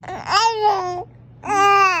Hello,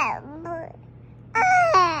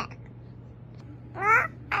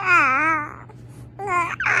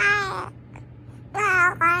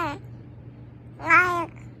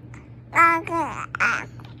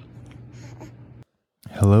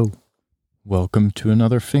 welcome to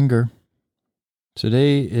another finger.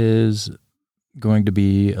 Today is going to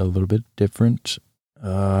be a little bit different.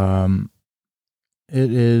 It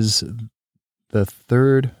is the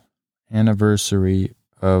 3rd anniversary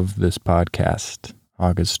of this podcast,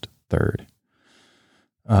 August 3rd.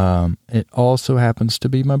 It also happens to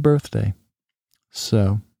be my birthday.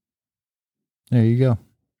 So, there you go.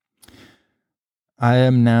 I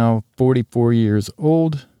am now 44 years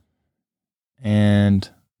old, and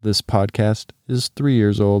this podcast is 3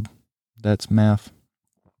 years old. That's math.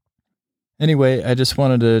 Anyway, I just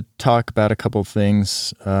wanted to talk about a couple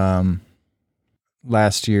things. Last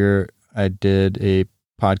year, I did a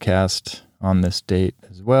podcast on this date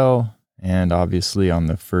as well, and obviously on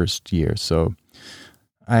the first year. So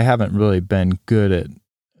I haven't really been good at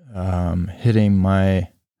hitting my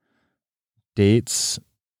dates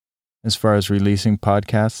as far as releasing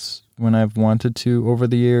podcasts when I've wanted to over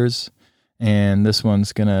the years. And this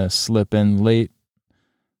one's going to slip in late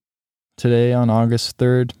today on August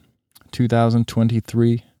 3rd,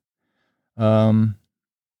 2023. But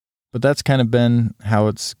that's kind of been how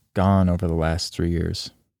it's gone over the last 3 years.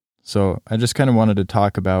 So I just kind of wanted to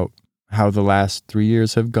talk about how the last 3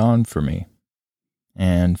 years have gone for me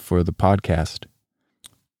and for the podcast.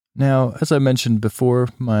 Now, as I mentioned before,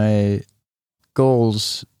 my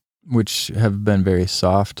goals, which have been very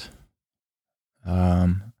soft,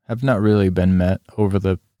 have not really been met over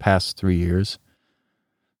the past 3 years.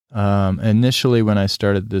 Initially, when I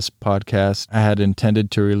started this podcast, I had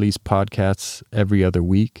intended to release podcasts every other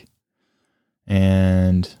week,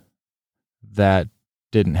 and that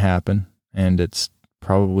didn't happen, and it's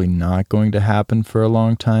probably not going to happen for a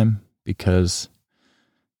long time because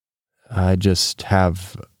I just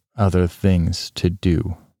have other things to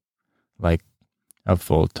do, like a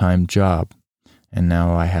full-time job, and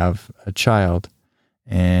now I have a child,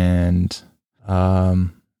 and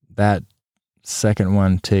that second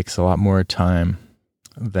one takes a lot more time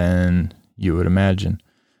than you would imagine.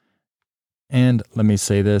 And let me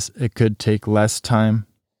say this, it could take less time,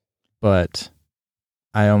 but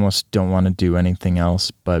I almost don't want to do anything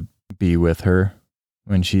else but be with her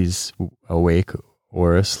when she's awake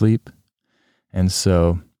or asleep. And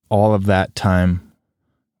so all of that time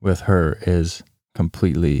with her is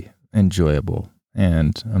completely enjoyable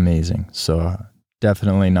and amazing. So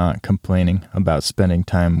definitely not complaining about spending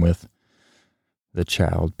time with the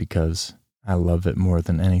child because I love it more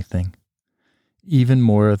than anything. Even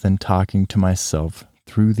more than talking to myself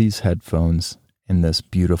through these headphones in this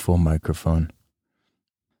beautiful microphone.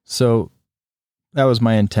 So that was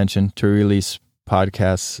my intention, to release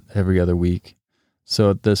podcasts every other week. So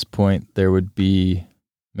at this point, there would be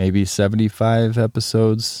maybe 75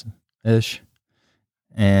 episodes-ish.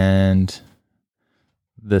 And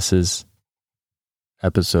this is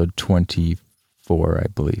episode 24, I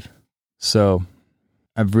believe. So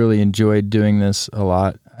I've really enjoyed doing this a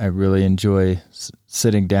lot. I really enjoy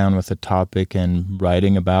sitting down with a topic and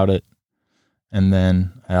writing about it. And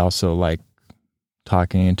then I also like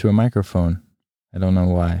talking into a microphone. I don't know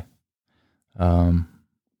why.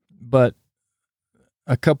 But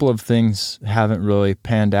a couple of things haven't really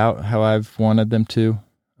panned out how I've wanted them to.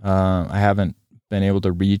 I haven't been able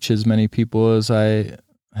to reach as many people as I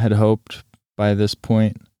had hoped by this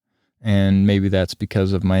point, and maybe that's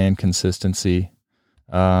because of my inconsistency.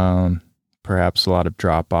 Perhaps a lot of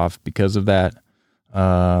drop off because of that.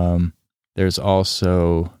 There's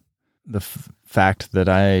also the fact that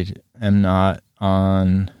I am not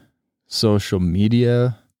on social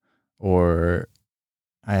media, or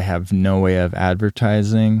I have no way of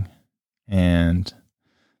advertising, and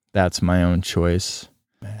that's my own choice.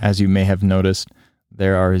 As you may have noticed,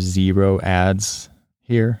 there are 0 ads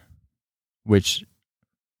here, which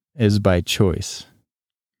is by choice.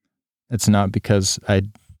 It's not because I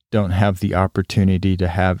don't have the opportunity to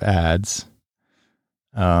have ads.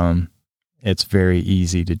 It's very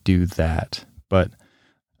easy to do that, but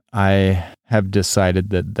I have decided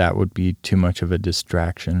that that would be too much of a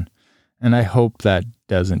distraction, and I hope that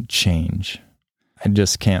doesn't change. I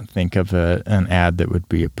just can't think of an ad that would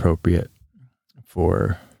be appropriate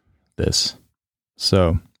for this.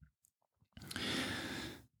 So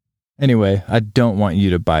anyway, I don't want you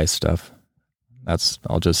to buy stuff.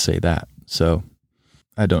 I'll just say that. So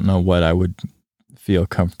I don't know what I would feel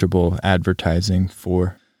comfortable advertising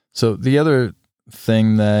for. So the other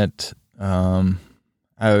thing that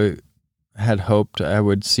I had hoped I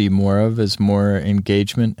would see more of is more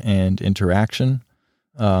engagement and interaction.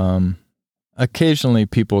 Occasionally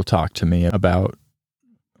people talk to me about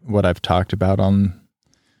what I've talked about on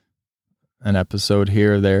an episode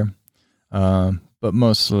here or there. But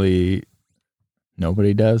mostly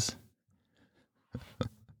nobody does.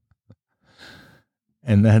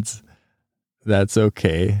 And that's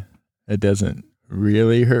okay. It doesn't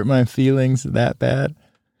really hurt my feelings that bad.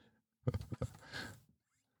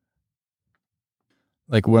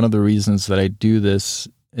 Like, one of the reasons that I do this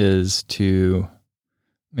is to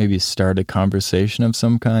maybe start a conversation of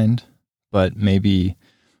some kind, but maybe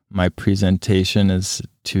my presentation is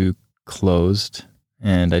too closed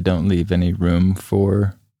and I don't leave any room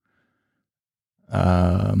for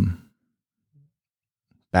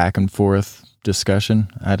back and forth discussion.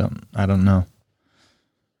 I don't know.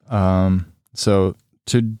 So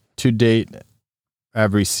to date,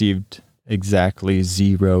 I've received exactly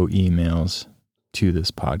 0 emails to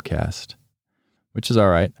this podcast, which is all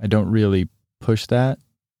right. I don't really push that,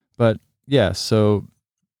 but yeah, so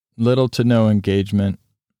little to no engagement,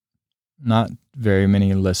 not very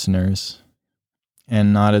many listeners,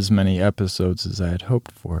 and not as many episodes as I had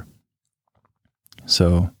hoped for.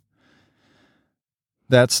 So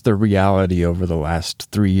that's the reality over the last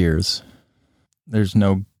 3 years. There's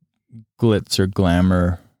no glitz or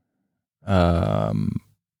glamour.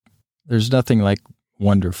 There's nothing like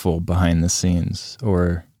wonderful behind the scenes,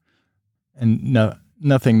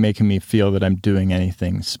 nothing making me feel that I'm doing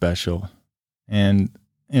anything special. And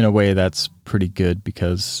in a way, that's pretty good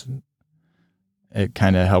because it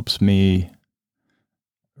kind of helps me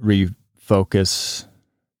refocus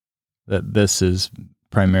that this is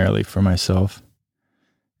primarily for myself,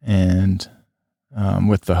 and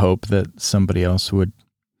with the hope that somebody else would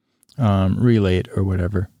relate or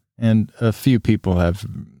whatever. And a few people have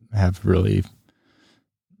really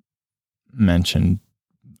mentioned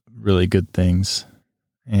really good things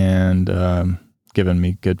and given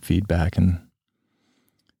me good feedback.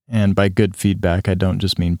 And by good feedback, I don't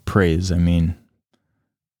just mean praise. I mean,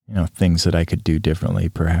 things that I could do differently,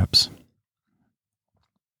 perhaps.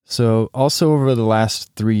 So also over the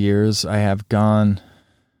last 3 years, I have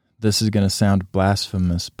this is going to sound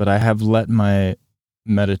blasphemous, but I have let my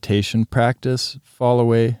meditation practice fall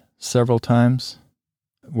away several times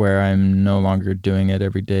where I'm no longer doing it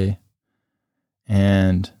every day.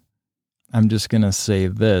 And I'm just going to say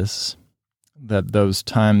this, that those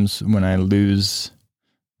times when I lose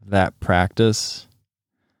that practice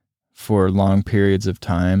for long periods of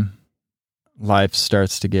time, life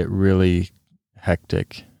starts to get really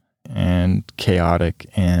hectic and chaotic,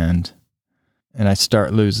 and I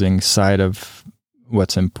start losing sight of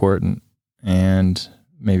what's important and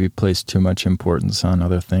maybe place too much importance on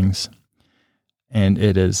other things. And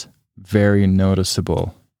it is very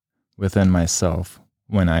noticeable within myself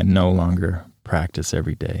when I no longer practice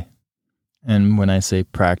every day. And when I say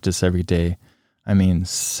practice every day, I mean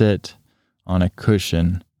sit on a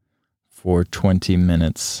cushion for 20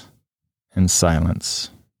 minutes in silence.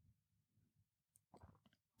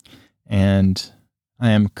 And I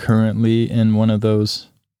am currently in one of those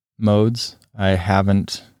modes. I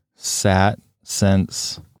haven't sat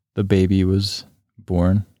since the baby was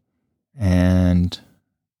born, and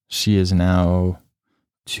she is now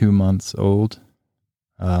 2 months old,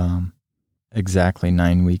 exactly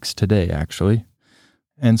 9 weeks today, actually.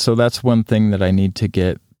 And so that's one thing that I need to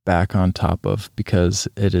get back on top of, because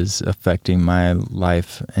it is affecting my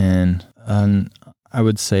life in an, I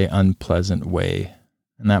would say, unpleasant way.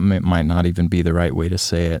 And that might not even be the right way to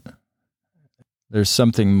say it. There's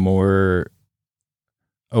something more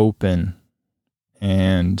open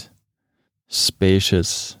and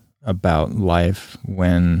spacious about life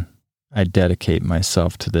when I dedicate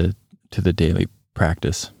myself to the daily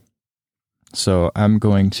practice. So I'm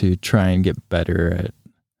going to try and get better at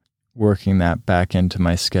working that back into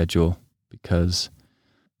my schedule, because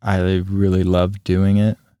I really love doing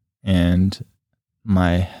it. And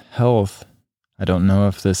my health, I don't know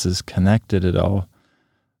if this is connected at all,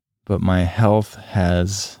 but my health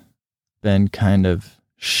has been kind of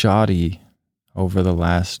shoddy over the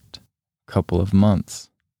last couple of months.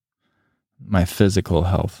 My physical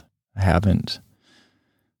health. I haven't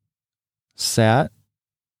sat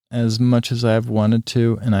as much as I've wanted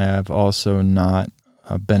to, and I have also not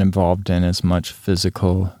been involved in as much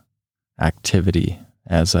physical activity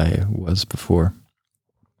as I was before.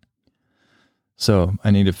 So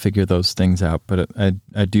I need to figure those things out, but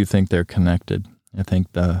I do think they're connected. I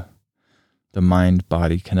think the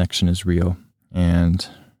mind-body connection is real, and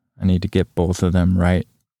I need to get both of them right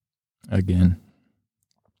again.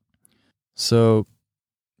 So,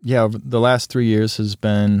 yeah, the last 3 years has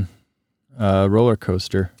been a roller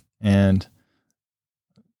coaster, and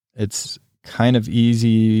it's kind of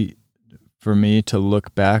easy for me to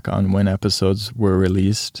look back on when episodes were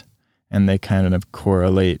released, and they kind of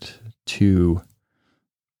correlate to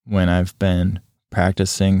when I've been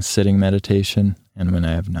practicing sitting meditation and when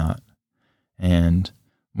I have not. And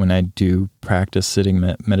when I do practice sitting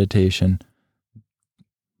meditation,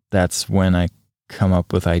 that's when I come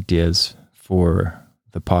up with ideas for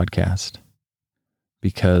the podcast.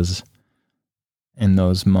 Because in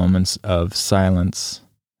those moments of silence,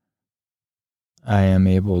 I am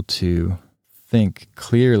able to think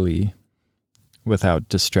clearly without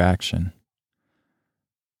distraction.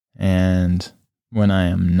 And when I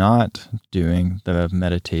am not doing the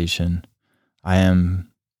meditation, I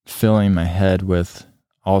am filling my head with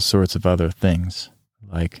all sorts of other things,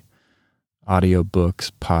 like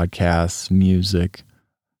audiobooks, podcasts, music,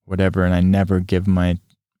 whatever, and I never give my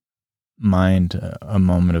mind a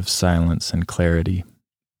moment of silence and clarity.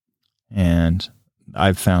 And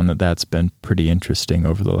I've found that that's been pretty interesting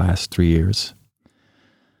over the last 3 years.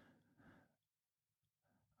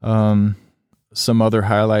 Some other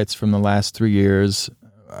highlights from the last 3 years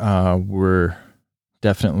were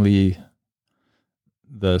definitely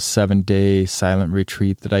the 7-day silent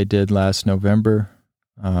retreat that I did last November.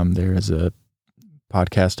 There is a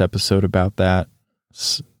podcast episode about that,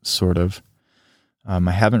 sort of.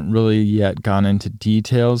 I haven't really yet gone into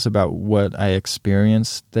details about what I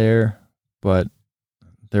experienced there, but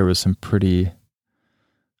there was some pretty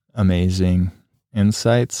amazing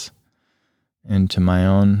insights into my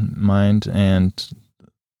own mind and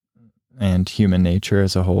human nature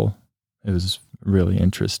as a whole. It was really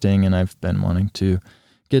interesting, and I've been wanting to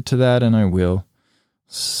get to that, and I will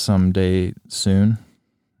someday soon.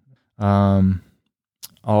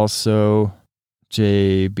 Also,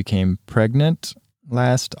 Jay became pregnant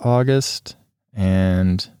last August,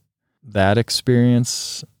 and that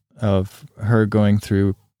experience of her going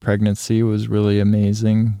through pregnancy was really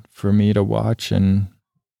amazing for me to watch and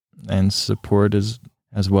support as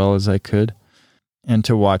well as I could, and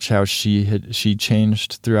to watch how she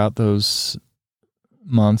changed throughout those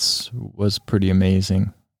months was pretty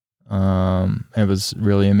amazing. It was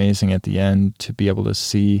really amazing at the end to be able to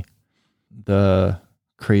see the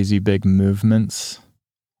crazy big movements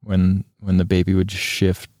when the baby would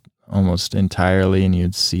shift almost entirely and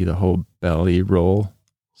you'd see the whole belly roll.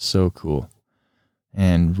 So cool.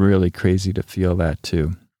 And really crazy to feel that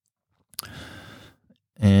too.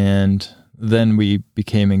 And then we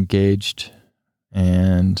became engaged,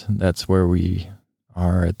 and that's where we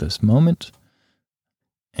are at this moment.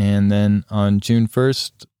 And then on June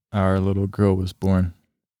 1st, our little girl was born.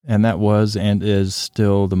 And that was and is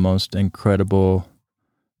still the most incredible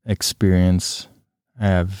experience I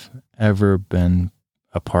have ever been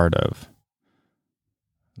a part of.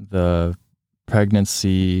 The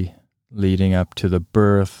pregnancy leading up to the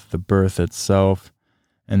birth itself,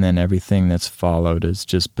 and then everything that's followed has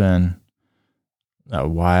just been a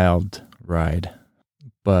wild ride,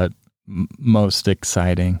 but most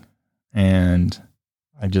exciting. And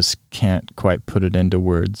I just can't quite put it into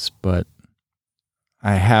words, but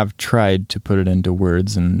I have tried to put it into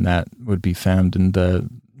words, and that would be found in the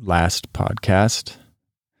last podcast.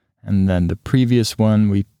 And then the previous one,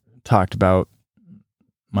 we talked about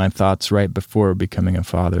my thoughts right before becoming a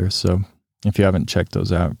father. So if you haven't checked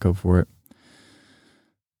those out, go for it.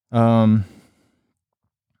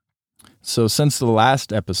 So since the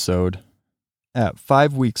last episode, at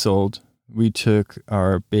 5 weeks old, we took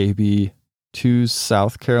our baby to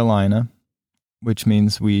South Carolina, which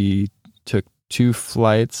means we took 2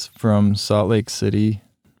 flights from Salt Lake City.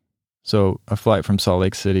 So a flight from Salt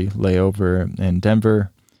Lake City, layover in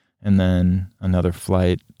Denver, and then another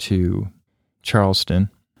flight to Charleston.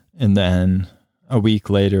 And then a week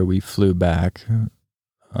later, we flew back,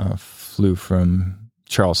 flew from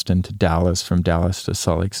Charleston to Dallas, from Dallas to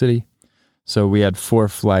Salt Lake City. So we had 4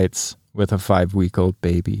 flights with a 5-week-old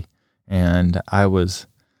baby. And I was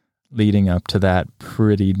leading up to that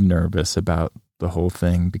pretty nervous about the whole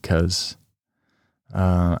thing because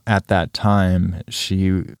at that time,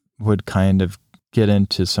 she would kind of get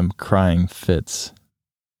into some crying fits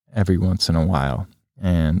every once in a while.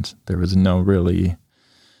 And there was no really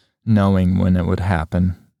knowing when it would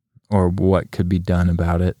happen or what could be done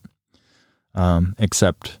about it.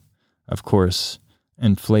 Except, of course,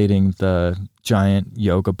 inflating the giant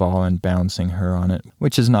yoga ball and bouncing her on it,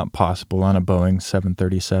 which is not possible on a Boeing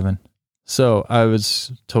 737. So I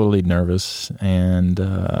was totally nervous, and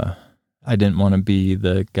I didn't want to be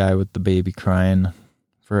the guy with the baby crying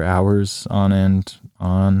for hours on end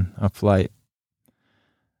on a flight.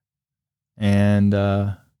 And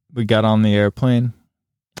we got on the airplane,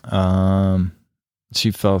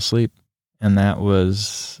 she fell asleep. And that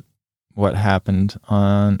was what happened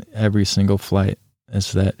on every single flight,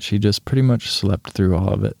 is that she just pretty much slept through all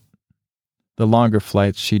of it. The longer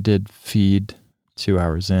flights, she did feed 2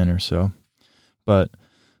 hours in or so, but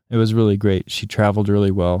it was really great. She traveled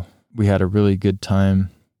really well. We had a really good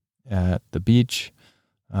time at the beach,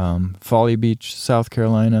 Folly Beach, South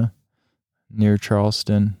Carolina, near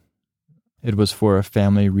Charleston. It was for a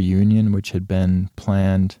family reunion, which had been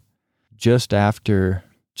planned just after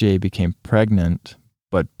Jay became pregnant,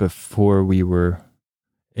 but before we were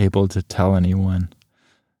able to tell anyone.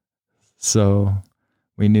 So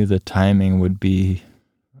we knew the timing would be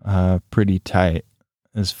pretty tight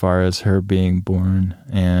as far as her being born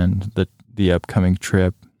and the upcoming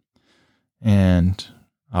trip. And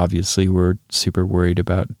obviously we're super worried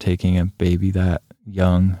about taking a baby that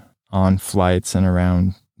young on flights and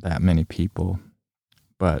around that many people.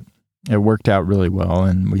 But it worked out really well,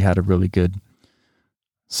 and we had a really good,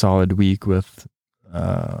 solid week with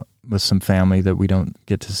some family that we don't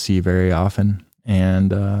get to see very often,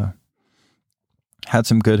 and had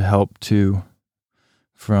some good help too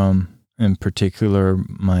from, in particular,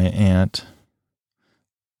 my aunt.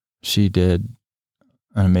 She did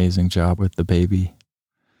an amazing job with the baby.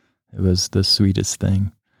 It was the sweetest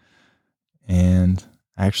thing. And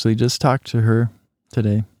I actually just talked to her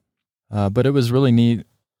today. But it was really neat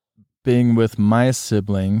being with my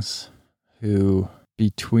siblings, who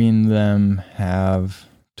between them have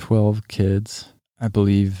 12 kids, I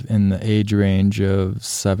believe in the age range of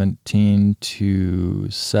 17 to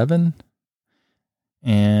 7.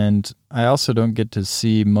 And I also don't get to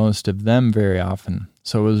see most of them very often.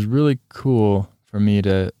 So it was really cool for me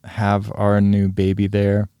to have our new baby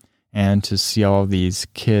there and to see all these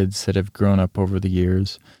kids that have grown up over the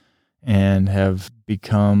years and have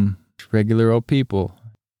become regular old people.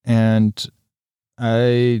 And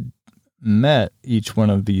I met each one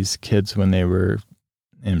of these kids when they were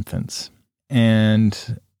infants.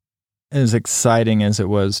 And as exciting as it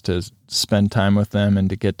was to spend time with them and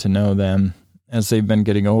to get to know them, as they've been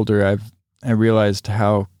getting older, I realized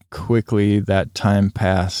how quickly that time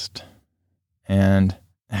passed and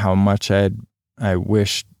how much I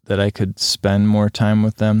wished that I could spend more time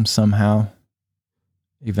with them somehow,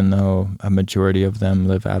 even though a majority of them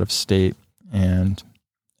live out of state. And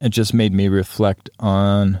it just made me reflect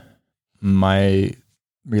on my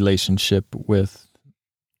relationship with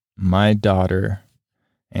my daughter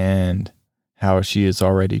and how she is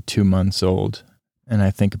already 2 months old. And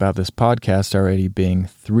I think about this podcast already being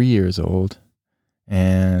 3 years old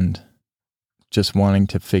and just wanting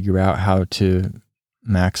to figure out how to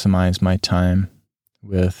maximize my time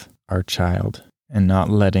with our child and not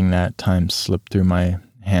letting that time slip through my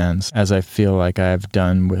hands, as I feel like I've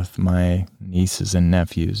done with my nieces and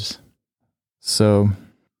nephews. So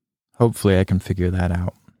hopefully I can figure that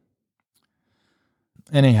out.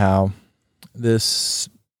 Anyhow, this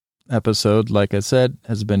episode, like I said,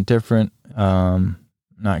 has been different.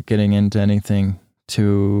 Not getting into anything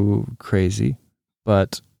too crazy,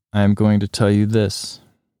 but I'm going to tell you this.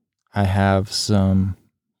 I have some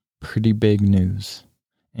pretty big news,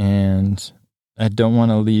 and I don't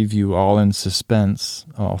want to leave you all in suspense,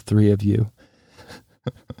 all three of you.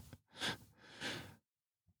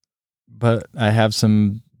 But I have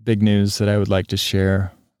some big news that I would like to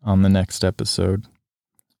share on the next episode.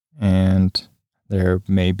 And there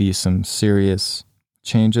may be some serious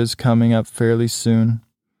changes coming up fairly soon.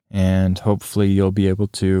 And hopefully you'll be able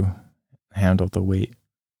to handle the weight.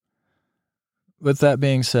 With that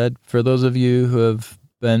being said, for those of you who have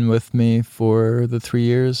been with me for the 3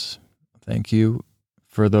 years, thank you.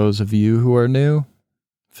 For those of you who are new,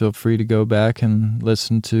 feel free to go back and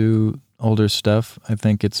listen to older stuff. I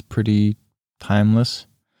think it's pretty timeless.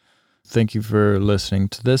 Thank you for listening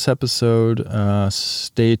to this episode.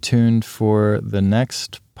 Stay tuned for the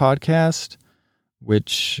next podcast,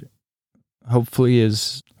 which hopefully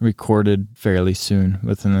is recorded fairly soon,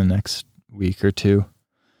 within the next week or two.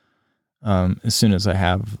 As soon as I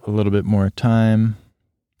have a little bit more time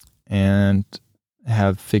and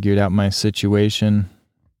have figured out my situation,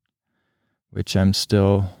 which I'm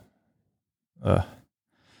still, I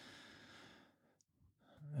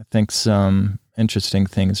think some interesting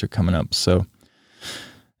things are coming up. So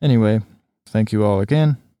anyway, thank you all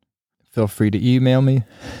again. Feel free to email me.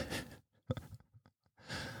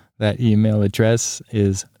 That email address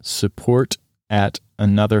is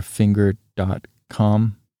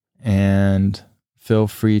support@anotherfinger.com, and feel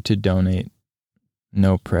free to donate.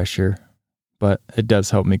 No pressure, but it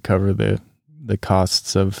does help me cover the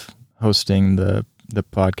costs of hosting the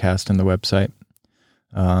podcast and the website.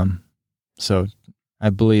 So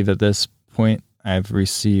I believe at this point I've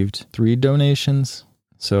received 3 donations,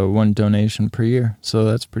 so 1 donation per year. So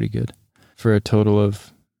that's pretty good for a total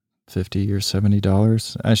of $50 or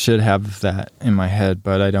 $70. I should have that in my head,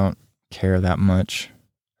 but I don't care that much.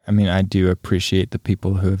 I mean, I do appreciate the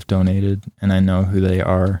people who have donated, and I know who they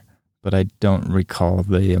are, but I don't recall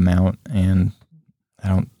the amount, and I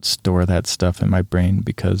don't store that stuff in my brain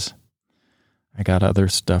because I got other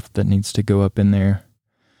stuff that needs to go up in there,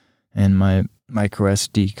 and my micro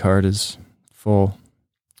SD card is full,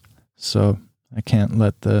 so I can't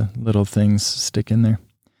let the little things stick in there.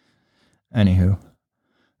 Anywho,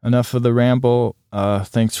 enough of the ramble.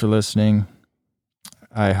 Thanks for listening.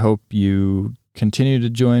 I hope you continue to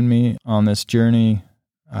join me on this journey,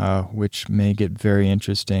 which may get very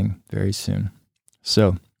interesting very soon.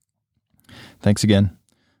 So, thanks again.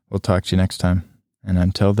 We'll talk to you next time. And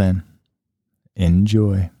until then,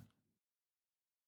 enjoy.